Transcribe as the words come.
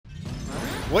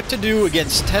What to do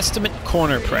against Testament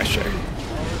corner pressure.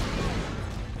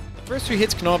 The first 3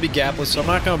 hits can all be gapless, so I'm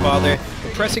not going to bother.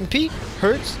 But pressing P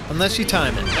hurts unless you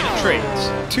time it, and it trades.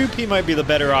 2P might be the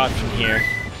better option here.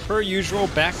 Per usual,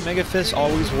 back Mega Fist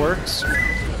always works.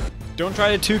 Don't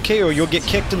try to 2K or you'll get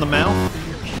kicked in the mouth.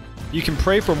 You can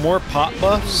pray for more pot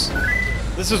buffs.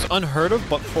 This is unheard of,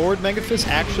 but forward Mega Fist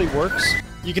actually works.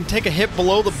 You can take a hit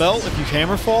below the belt if you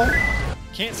hammer fall.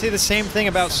 Can't say the same thing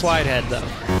about Slide Head though.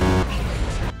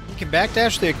 You can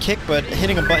backdash their kick, but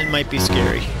hitting a button might be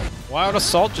scary. Wild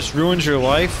Assault just ruins your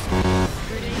life.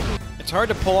 It's hard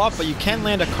to pull off, but you can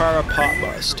land a Kara pot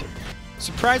bust.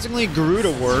 Surprisingly,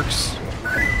 Garuda works.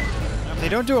 Now, if they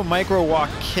don't do a micro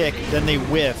walk kick, then they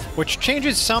whiff, which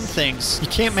changes some things. You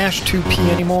can't mash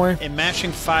 2P anymore, and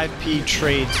mashing 5P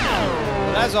trades now.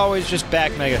 But as always, just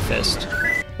back Mega Fist.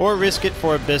 Or risk it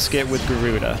for a biscuit with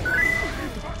Garuda.